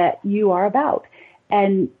things that you are about,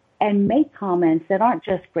 and make comments that aren't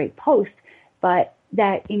just great posts, but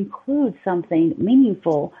that include something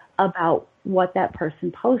meaningful about what that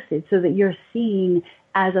person posted, so that you're seen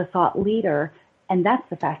as a thought leader. And that's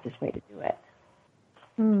the fastest way to do it.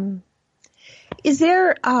 Is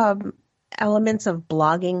there elements of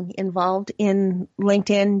blogging involved in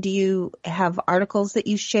LinkedIn? Do you have articles that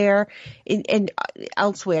you share and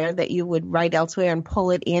elsewhere that you would write elsewhere and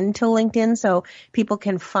pull it into LinkedIn so people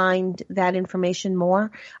can find that information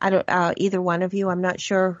more? I don't, either one of you, I'm not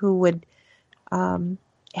sure who would have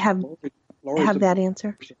that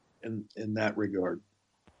answer. In that regard.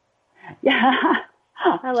 Yeah,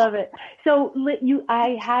 I love it. So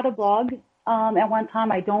I had a blog at one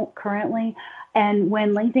time. I don't currently. And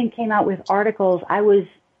when LinkedIn came out with articles,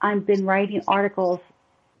 I've been writing articles.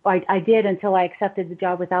 I did until I accepted the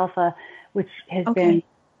job with Alpha, which has been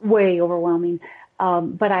way overwhelming.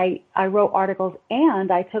 But I wrote articles,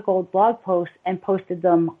 and I took old blog posts and posted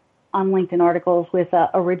them on LinkedIn articles with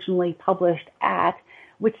originally published at,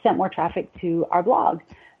 which sent more traffic to our blog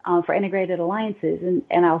for Integrated Alliances.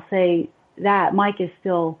 And I'll say that Mike is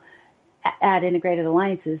still at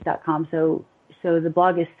integratedalliances.com. So the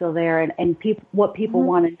blog is still there. And what people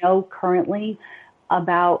want to know currently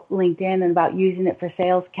about LinkedIn and about using it for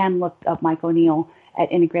sales can look up Mike O'Neill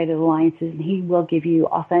at Integrated Alliances, and he will give you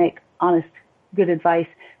authentic, honest, good advice,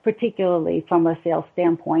 particularly from a sales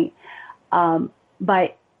standpoint.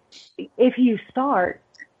 But if you start,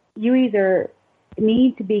 you either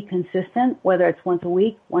need to be consistent, whether it's once a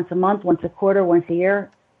week, once a month, once a quarter, once a year,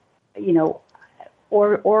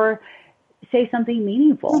 or say something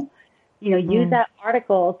meaningful. Use that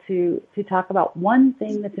article to talk about one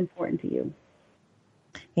thing that's important to you.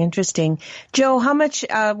 Interesting. Joe, how much,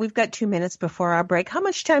 we've got 2 minutes before our break. How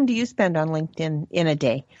much time do you spend on LinkedIn in a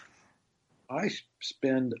day? I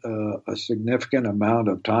spend a significant amount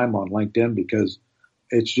of time on LinkedIn because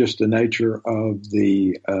it's just the nature of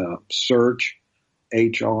the search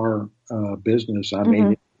HR business. I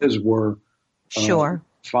mean, it is where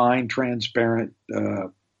fine, transparent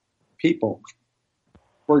people.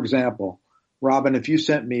 For example, Robin, if you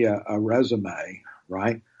sent me a resume,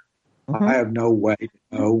 right, I have no way to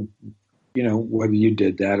know, whether you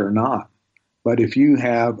did that or not. But if you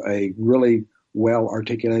have a really well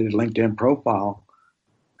articulated LinkedIn profile,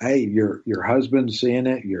 hey, your husband's seeing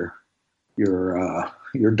it, your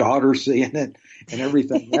daughter's seeing it, and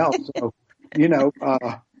everything else. So, you don't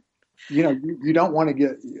want to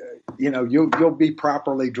get, you'll be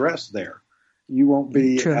properly dressed there. You won't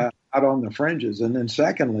be out on the fringes. And then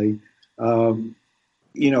secondly, a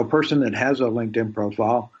person that has a LinkedIn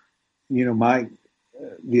profile,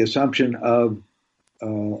 the assumption of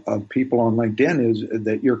people on LinkedIn is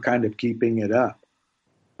that you're kind of keeping it up.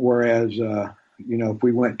 Whereas, if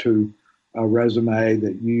we went to a resume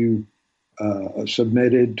that you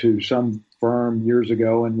submitted to some firm years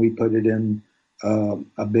ago and we put it in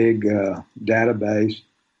a big database,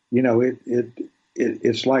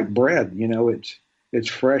 it's like bread. It's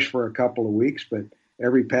fresh for a couple of weeks, but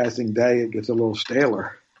every passing day it gets a little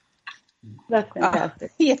staler. That's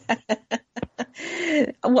fantastic.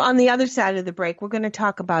 Well, on the other side of the break, we're going to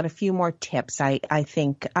talk about a few more tips, I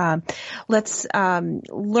think. Let's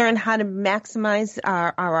learn how to maximize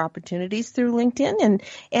our opportunities through LinkedIn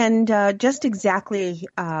and just exactly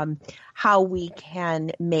how we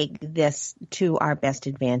can make this to our best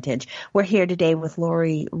advantage. We're here today with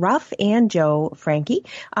Lori Ruff and Joe Franke.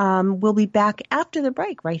 We'll be back after the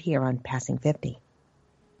break right here on Passing 50.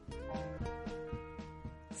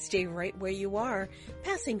 Stay right where you are.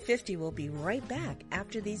 Passing 50 will be right back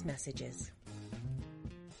after these messages.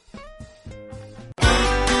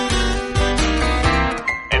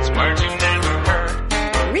 It's words you never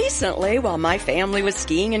heard. Recently, while my family was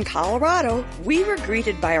skiing in Colorado, we were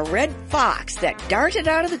greeted by a red fox that darted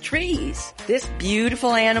out of the trees. This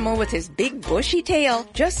beautiful animal with his big bushy tail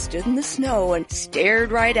just stood in the snow and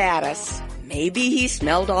stared right at us. Maybe he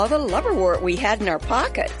smelled all the liverwort we had in our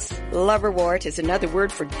pockets. Liverwort is another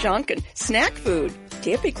word for junk and snack food.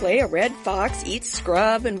 Typically, a red fox eats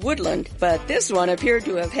scrub and woodland, but this one appeared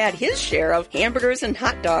to have had his share of hamburgers and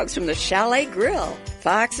hot dogs from the Chalet Grill.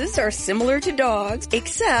 Foxes are similar to dogs,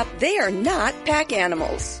 except they are not pack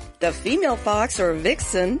animals. The female fox or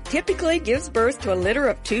vixen typically gives birth to a litter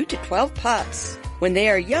of 2 to 12 pups. When they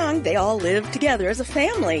are young, they all live together as a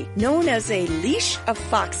family, known as a leash of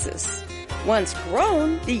foxes. Once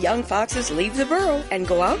grown, the young foxes leave the burrow and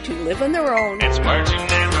go out to live on their own. It's words you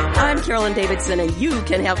never heard. I'm Carolyn Davidson, and you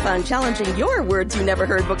can have fun challenging your words you never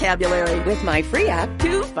heard vocabulary with my free app,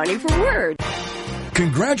 Too Funny for Word.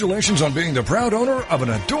 Congratulations on being the proud owner of an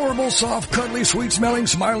adorable, soft, cuddly, sweet-smelling,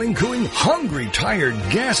 smiling, cooing, hungry, tired,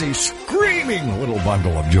 gassy, screaming little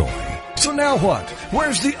bundle of joy. So now what?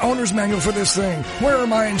 Where's the owner's manual for this thing? Where are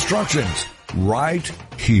my instructions? Right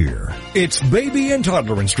here. It's Baby and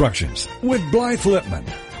Toddler Instructions with Blythe Lipman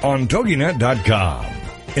on TogiNet.com.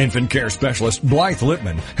 Infant care specialist Blythe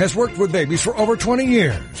Lipman has worked with babies for over 20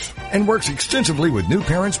 years and works extensively with new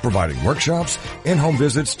parents, providing workshops, in-home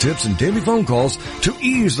visits, tips, and daily phone calls to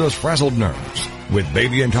ease those frazzled nerves. With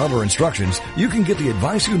Baby and Toddler Instructions, you can get the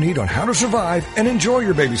advice you need on how to survive and enjoy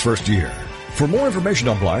your baby's first year. For more information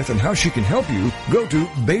on Blythe and how she can help you, go to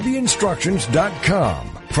babyinstructions.com.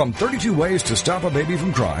 From 32 ways to stop a baby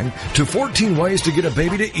from crying to 14 ways to get a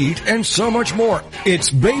baby to eat and so much more. It's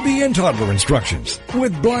Baby and Toddler Instructions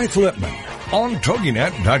with Blythe Lipman on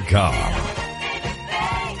TogiNet.com.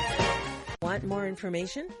 Want more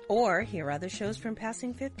information or hear other shows from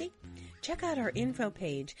Passing 50? Check out our info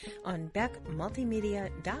page on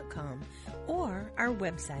BeckMultimedia.com or our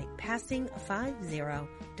website,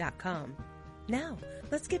 passing50.com. Now,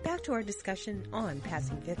 let's get back to our discussion on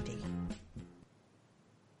Passing 50.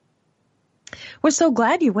 We're so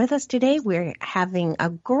glad you're with us today. We're having a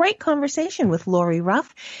great conversation with Lori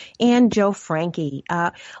Ruff and Joe Franke,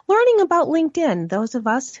 learning about LinkedIn. Those of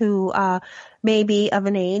us who may be of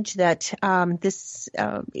an age that this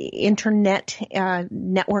internet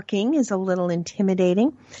networking is a little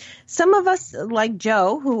intimidating. Some of us, like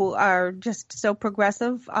Joe, who are just so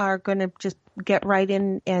progressive, are going to just get right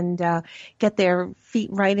in and get their feet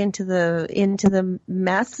right into the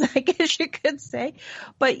mess, I guess you could say.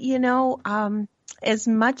 But as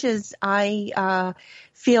much as I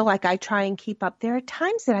feel like I try and keep up, there are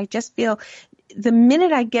times that I just feel the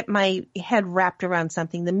minute I get my head wrapped around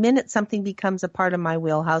something, the minute something becomes a part of my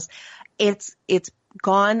wheelhouse, it's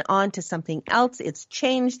gone on to something else. It's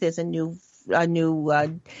changed. There's a new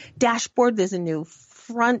dashboard. There's a new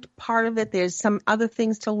front part of it. There's some other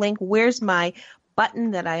things to link. Where's my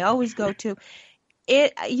button that I always go to?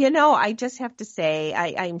 I just have to say,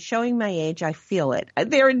 I'm showing my age. I feel it.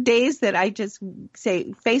 There are days that I just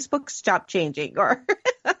say, Facebook, stop changing, or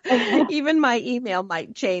even my email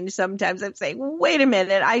might change sometimes. I'm saying, wait a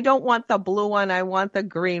minute, I don't want the blue one. I want the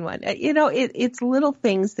green one. It's little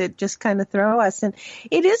things that just kind of throw us. And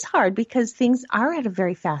it is hard because things are at a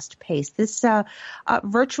very fast pace. This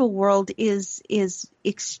virtual world is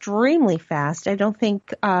extremely fast. I don't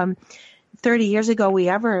think 30 years ago we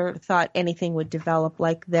ever thought anything would develop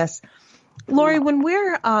like this. Lori, when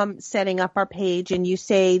we're setting up our page and you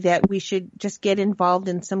say that we should just get involved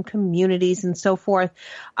in some communities and so forth,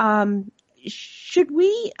 should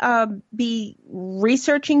we be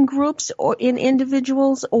researching groups or in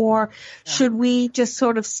individuals, or should we just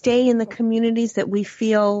sort of stay in the communities that we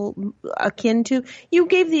feel akin to? You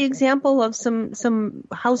gave the example of some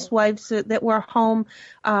housewives that were home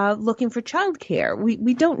looking for childcare.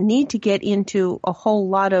 We don't need to get into a whole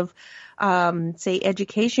lot of say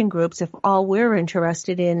education groups if all we're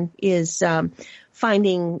interested in is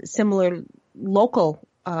finding similar local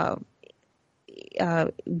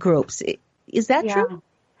groups. Is that true?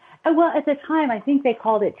 Well, at the time, I think they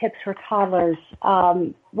called it Tips for Toddlers.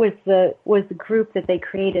 Was the group that they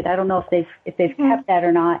created? I don't know if they've kept that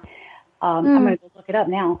or not. I'm going to go look it up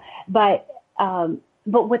now. But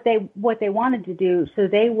what they wanted to do, so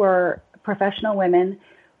they were professional women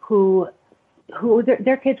who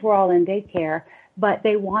their kids were all in daycare, but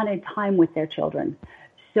they wanted time with their children.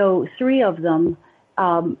 So 3 of them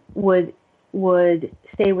would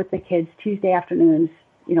stay with the kids Tuesday afternoons,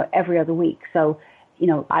 every other week. So,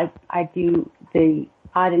 I do the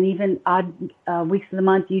odd weeks of the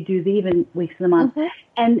month. You do the even weeks of the month.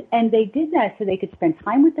 Mm-hmm. And they did that so they could spend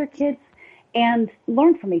time with their kids and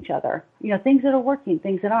learn from each other, things that are working,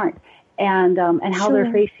 things that aren't, and how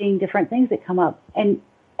they're facing different things that come up. And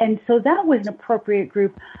so that was an appropriate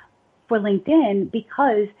group for LinkedIn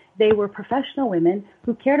because they were professional women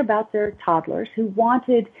who cared about their toddlers, who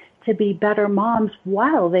wanted to be better moms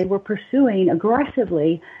while they were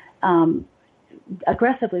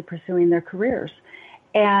aggressively pursuing their careers.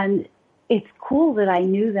 And it's cool that I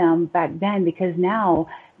knew them back then because now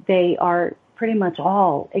they are pretty much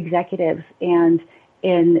all executives and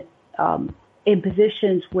in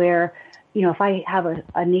positions where, if I have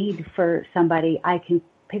a need for somebody, I can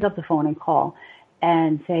pick up the phone and call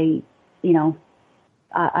and say,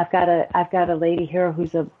 I've got a lady here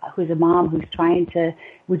who's a mom who's trying to,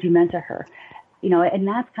 would you mentor her? And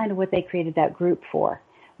that's kind of what they created that group for,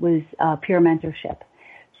 was peer mentorship.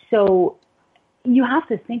 So you have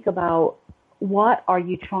to think about, what are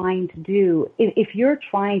you trying to do? If you're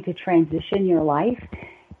trying to transition your life,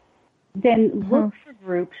 then look for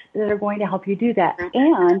groups that are going to help you do that,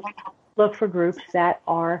 and look for groups that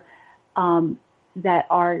are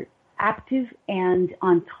active and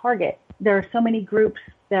on target. There are so many groups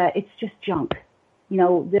that it's just junk.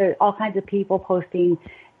 There are all kinds of people posting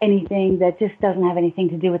anything that just doesn't have anything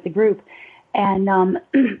to do with the group. And on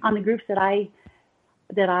the groups that I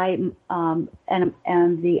am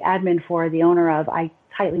the admin for, the owner of, I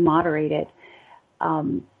tightly moderate it,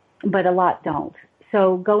 but a lot don't.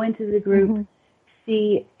 So go into the group,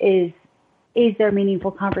 see is there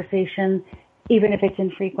meaningful conversation, even if it's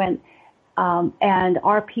infrequent. And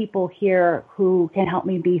are people here who can help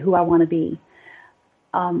me be who I want to be?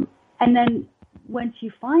 And then once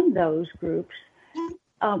you find those groups,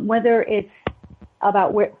 whether it's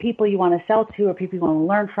about where people you want to sell to or people you want to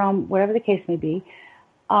learn from, whatever the case may be,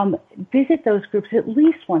 visit those groups at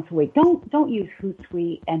least once a week. Don't use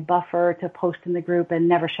Hootsuite and Buffer to post in the group and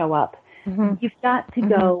never show up. Mm-hmm. You've got to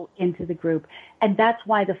go into the group. And that's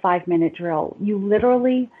why the 5-minute drill. You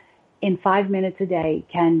literally, in 5 minutes a day,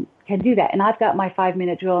 can can do that. And I've got my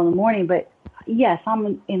 5-minute drill in the morning, but yes,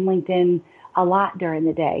 I'm in LinkedIn a lot during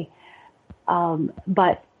the day.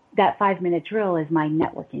 But that 5-minute drill is my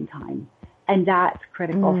networking time, and that's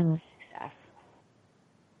critical for success.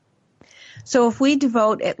 So if we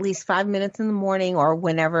devote at least 5 minutes in the morning or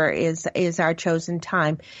whenever is our chosen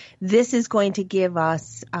time, this is going to give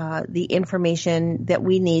us the information that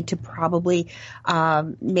we need to probably,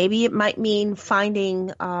 maybe it might mean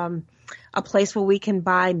finding a place where we can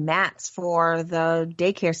buy mats for the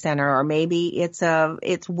daycare center, or maybe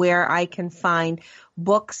it's where I can find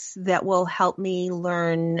books that will help me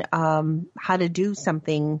learn how to do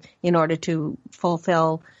something in order to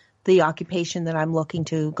fulfill the occupation that I'm looking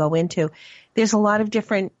to go into. There's a lot of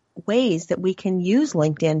different ways that we can use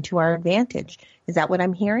LinkedIn to our advantage. Is that what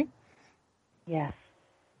I'm hearing? Yes.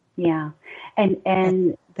 Yeah.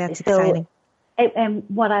 And that's exciting. And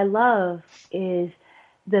what I love is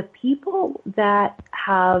the people that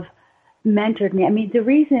have mentored me. I mean, the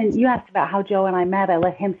reason you asked about how Joe and I met, I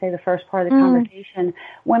let him say the first part of the conversation.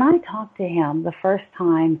 When I talked to him the first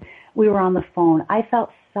time we were on the phone, I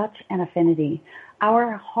felt such an affinity.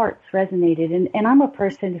 Our hearts resonated. And I'm a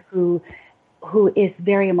person who is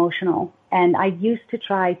very emotional. And I used to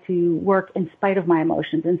try to work in spite of my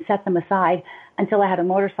emotions and set them aside until I had a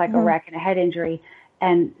motorcycle wreck and a head injury.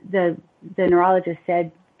 And the neurologist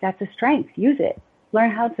said, that's a strength, use it.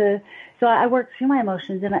 Learn how to. So I worked through my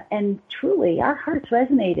emotions, and truly our hearts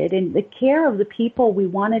resonated, and the care of the people we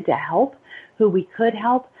wanted to help, who we could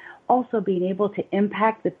help, also being able to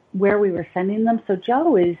impact where we were sending them. So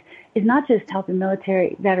Joe is not just helping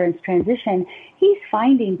military veterans transition, he's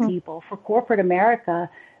finding people for corporate America,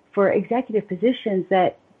 for executive positions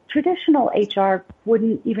that traditional HR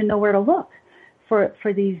wouldn't even know where to look for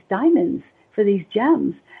these diamonds, for these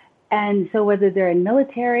gems. And so whether they're in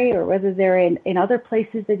military or whether they're in other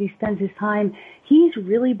places that he spends his time, he's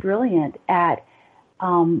really brilliant at,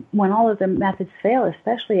 when all of the methods fail,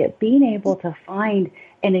 especially at being able to find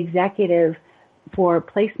an executive for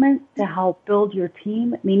placement to help build your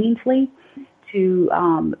team meaningfully, to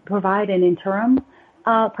provide an interim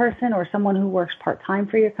person or someone who works part-time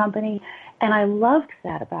for your company. And I loved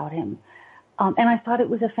that about him. And I thought it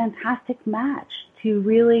was a fantastic match to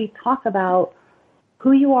really talk about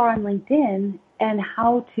who you are on LinkedIn and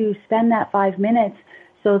how to spend that 5 minutes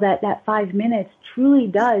so that 5 minutes truly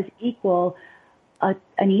does equal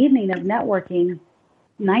an evening of networking,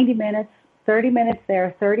 90 minutes, 30 minutes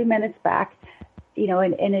there, 30 minutes back,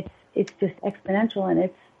 and it's just exponential in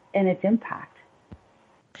its impact.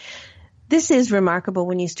 This is remarkable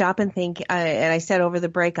when you stop and think, and I said over the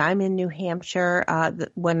break, I'm in New Hampshire.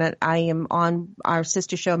 When I am on our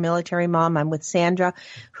sister show, Military Mom, I'm with Sandra,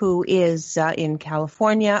 who is in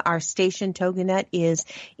California. Our station, Toginet, is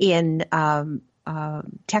in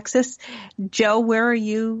Texas. Joe, where are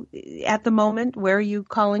you at the moment? Where are you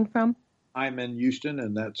calling from? I'm in Houston,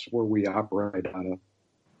 and that's where we operate out of.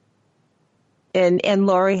 And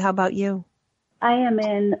Lori, how about you? I am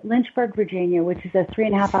in Lynchburg, Virginia, which is a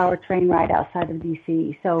 3.5-hour train ride outside of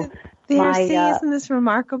D.C. So, isn't this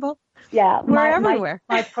remarkable? Yeah, we're everywhere.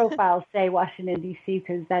 My profiles say Washington D.C.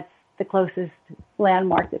 because that's the closest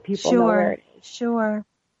landmark that people know where it is. Sure.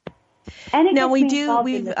 And it now gets me involved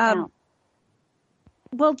in the town.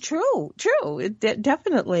 Well, true.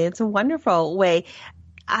 Definitely, it's a wonderful way.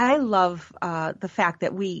 I love the fact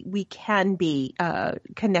that we can be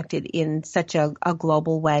connected in such a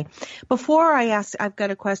global way. Before I ask, I've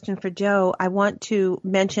got a question for Joe. I want to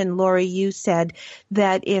mention, Lori, you said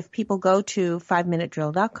that if people go to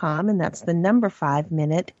 5minutedrill.com, and that's the number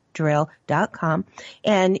 5minutedrill.com,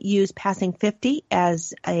 and use Passing 50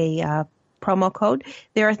 as a promo code,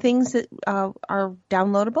 there are things that are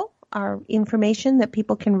downloadable, are information that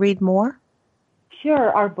people can read more?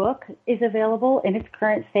 Sure. Our book is available in its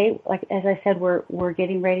current state. Like, as I said, we're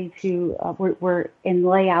getting ready to, we're in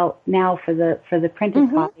layout now for the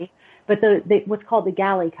printed copy, but the what's called the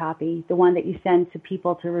galley copy, the one that you send to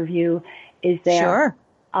people to review, is there.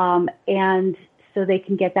 Sure. And so they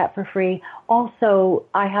can get that for free. Also,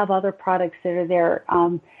 I have other products that are there.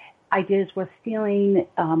 Ideas Worth Stealing,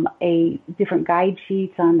 a different guide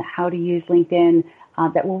sheets on how to use LinkedIn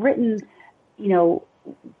that were written,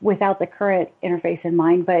 without the current interface in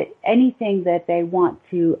mind, but anything that they want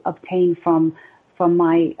to obtain from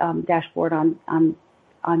my dashboard on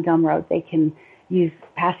Gumroad, they can use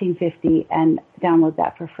Passing 50 and download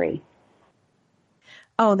that for free.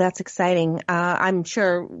 Oh, that's exciting. I'm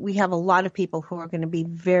sure we have a lot of people who are going to be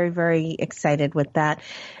very, very excited with that.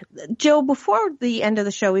 Joe, before the end of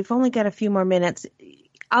the show, we've only got a few more minutes.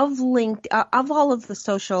 Of all of the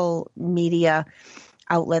social media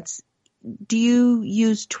outlets, do you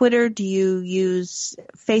use Twitter? Do you use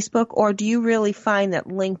Facebook? Or do you really find that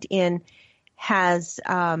LinkedIn has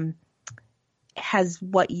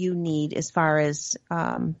what you need as far as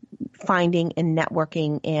finding and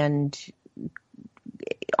networking and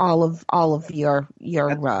all of your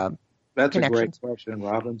that's a great question,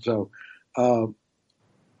 Robin. So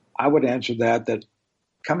I would answer that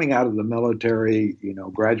coming out of the military,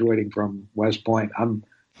 graduating from West Point, I'm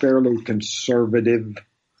fairly conservative.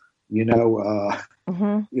 You've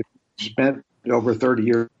spent over 30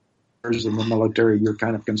 years in the military, you're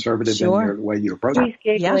kind of conservative in the way you approach it.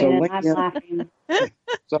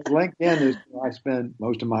 So LinkedIn is where I spend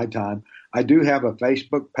most of my time. I do have a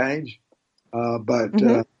Facebook page, but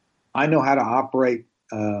I know how to operate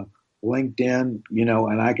LinkedIn,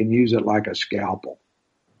 and I can use it like a scalpel.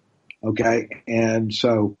 Okay. And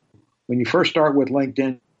so when you first start with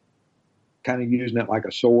LinkedIn, kind of using it like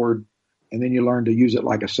a sword, and then you learn to use it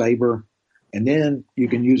like a saber, and then you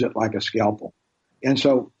can use it like a scalpel. And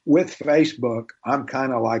so with Facebook, I'm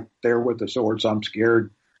kind of like there with the sword, so I'm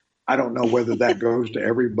scared. I don't know whether that goes to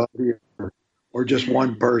everybody or just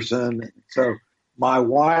one person. So my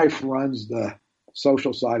wife runs the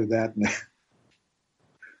social side of that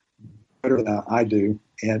better than I do.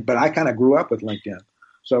 But I kind of grew up with LinkedIn.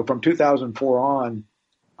 So from 2004 on,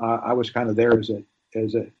 I was kind of there as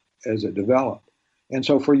it developed. And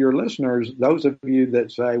so for your listeners, those of you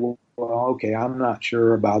that say, well, okay, I'm not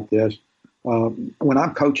sure about this. When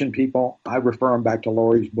I'm coaching people, I refer them back to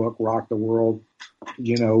Lori's book, Rock the World,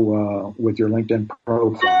 with your LinkedIn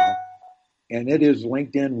profile. And it is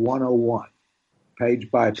LinkedIn 101, page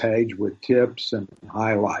by page with tips and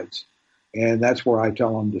highlights. And that's where I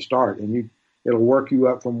tell them to start. And it'll work you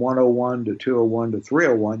up from 101 to 201 to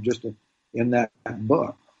 301 just in that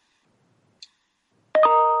book.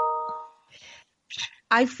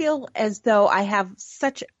 I feel as though I have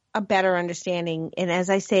such a better understanding. And as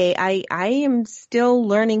I say, I am still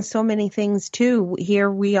learning so many things too.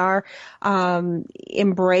 Here we are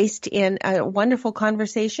embraced in a wonderful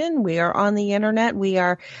conversation. We are on the internet. We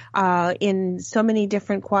are in so many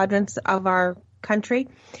different quadrants of our country.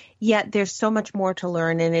 Yet there's so much more to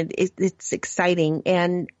learn, and it's exciting.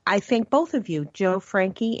 And I thank both of you, Joe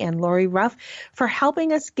Franke and Lori Ruff, for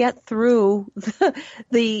helping us get through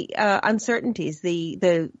the uncertainties,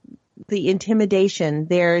 the intimidation.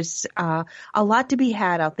 There's a lot to be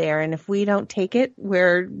had out there, and if we don't take it,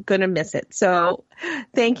 we're going to miss it. So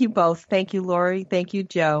thank you both. Thank you, Lori. Thank you,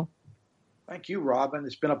 Joe. Thank you, Robin.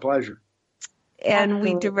 It's been a pleasure. And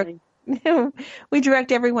we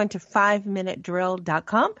direct everyone to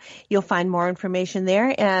 5minutedrill.com. You'll find more information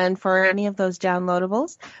there. And for any of those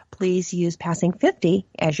downloadables, please use Passing 50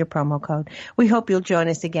 as your promo code. We hope you'll join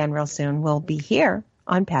us again real soon. We'll be here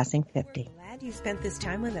on Passing 50. We're glad you spent this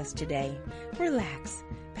time with us today. Relax.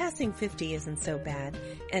 Passing 50 isn't so bad,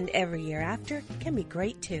 and every year after can be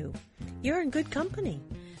great too. You're in good company.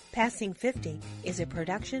 Passing 50 is a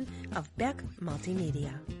production of Beck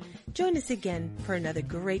Multimedia. Join us again for another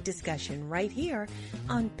great discussion right here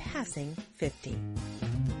on Passing 50.